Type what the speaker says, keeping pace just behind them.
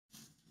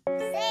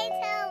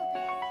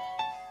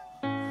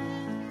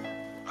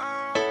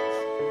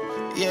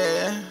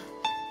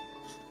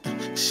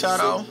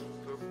Shout out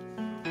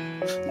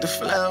the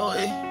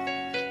Flyway.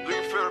 Do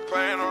you feel the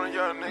pain on a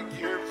young nigga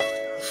here?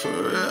 For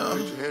real.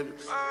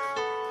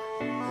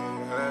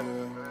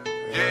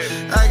 Yeah.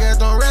 I got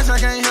them rats, I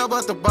can't help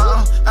but the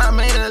ball. I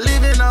made a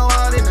living, now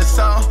all in the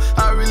song.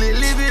 I really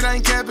live it,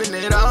 ain't capping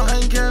it all.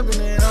 Ain't capping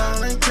it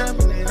all, ain't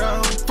capping it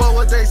all. For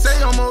what they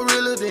say, I'm more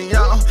realer than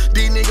y'all.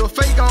 These niggas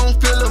fake, I don't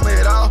feel them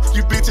at all.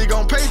 You bitches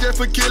gon' pay just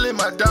for killing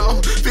my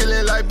dog.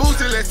 Feeling like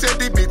Boosie, let's set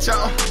this bitch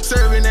off.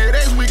 Serving that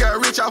X, we got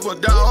rich off a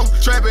dog.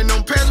 Trapping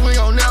them pets, we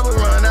gon' never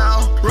run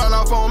out. Run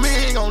off on me,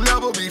 ain't gon'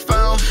 never be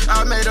found.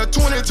 I made a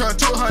 20 turn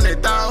to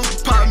 100,000.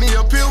 Pop me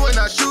a pill when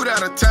I shoot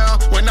out of town.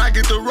 When I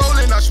get the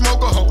rolling, I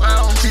smoke a whole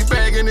ounce. She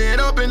bagging it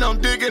up and I'm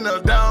digging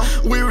her down.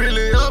 We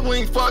really up,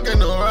 we ain't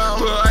fucking around.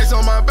 Put ice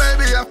on my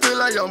baby, I feel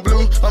like I'm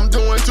blue. I'm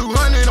doing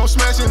 200, I'm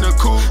smashing the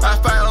coupe. I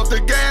fire off the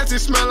gas, it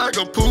smell like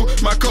a poo.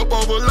 My cup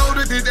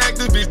overloaded, this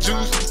activist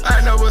juice.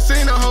 I never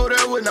seen a hoe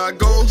that would not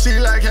go. She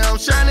like how I'm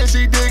shining,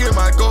 she digging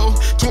my gold.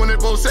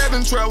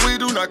 24/7 trap, we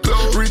do not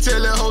close.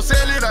 Retail it,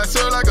 wholesale it, I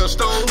serve like a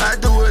stove. I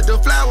do it the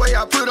Flyway,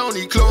 I put on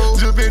these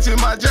clothes. Jump into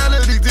my jelly,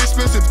 these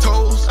expensive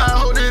toes. I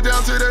hold it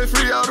down till they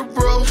free all the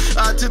bro.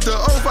 I took the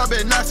oath, I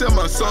bet not sell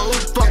my soul.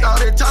 Fuck all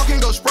that talking,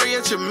 go spray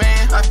at your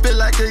man. I feel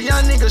like a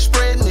young nigga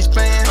spreading his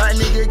pan. My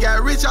nigga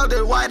got rich out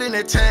there white in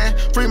the tan.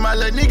 Free my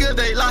little nigga,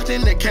 they locked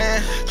in the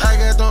can. I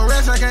got them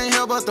rats, I can't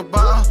help but the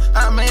ball.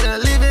 I made a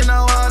living,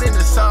 now all in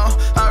the song.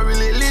 I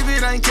really live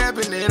it, ain't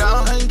capping it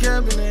all. Ain't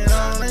capping it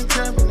all, ain't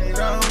capping it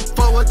all.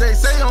 For what they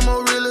say, I'm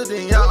more realer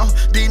than y'all.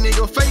 These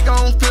niggas fake, I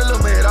don't feel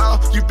them at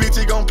all. You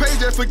bitches gon' pay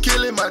just for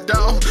killing my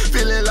dog.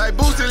 Feeling like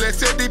Boosie, let's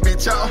set this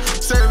bitch off.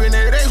 Serving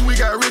that X, we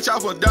got rich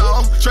off a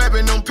dog.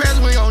 Trapping them pets,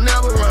 we gon'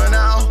 never run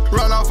out.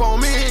 Run off on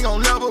me, ain't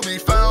gon' never be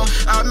found.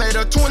 I made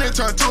a 20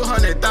 turn to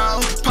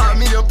 100,000. Pop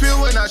me a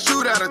pill when I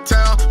shoot out of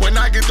town. When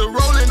I get the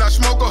rolling, I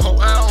smoke a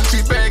whole ounce.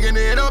 She bagging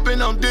it up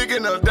and I'm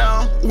digging her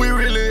down. We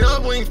really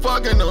up, we ain't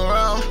fucking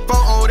around.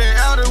 4-0 that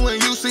outer when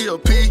you see a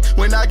P.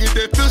 When I get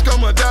that fish,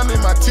 come a dime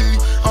in my teeth.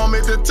 I'm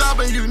at the top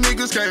and you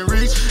niggas can't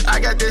reach. I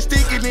got that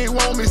stick and they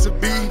want me to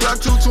be. Block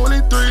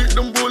 223,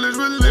 them bullets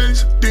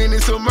release. Then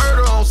it's a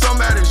murder on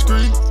somebody's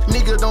street.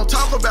 Nigga don't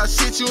talk about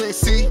shit you ain't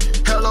see.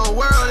 Hello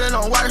world and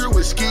I'm white here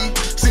with ski.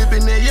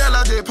 Sipping that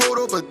yellow, they pulled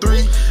up a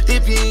 3.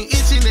 If you ain't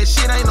itching, that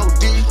shit ain't no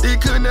D. They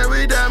couldn't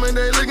every diamond,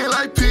 they looking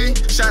like P.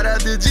 Shout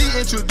out to G,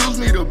 introduced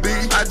me to B.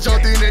 I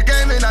jumped in the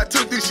game and I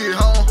took this shit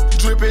home.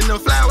 Dripping the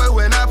Flyway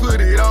when I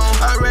put it on.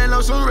 I ran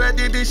up some rat,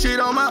 did this shit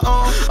on my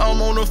own.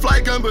 I'm on the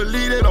flight, can't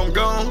believe that I'm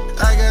gone.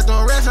 I got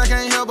them rats, I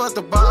can't help but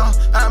the ball.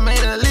 I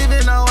made a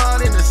living, now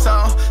all in the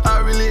song. I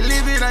really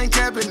live it, ain't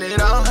capping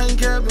it all. Ain't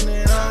capping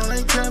it all,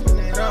 ain't capping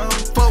it all.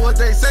 For what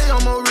they say,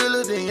 I'm more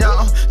realer than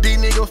y'all. These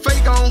niggas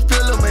fake, I don't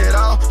feel them at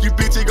all. You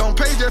bitches gon'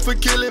 pay just for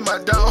killing my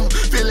dog.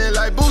 Feeling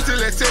like Boosie,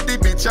 let's set this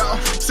bitch off.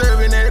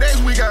 Serving that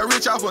X, we got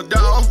rich off a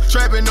dog.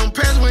 Trapping them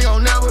pets, we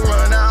gon' never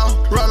run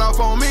out. Run off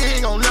on me,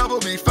 ain't gon' never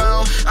be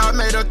found. I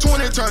made a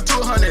 20 turn to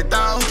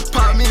 100,000.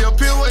 Pop me a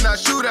pill when I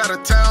shoot out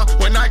of town.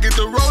 When I get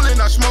the rolling,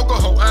 I smoke a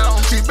whole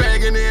ounce. She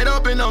bagging it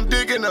up and I'm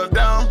digging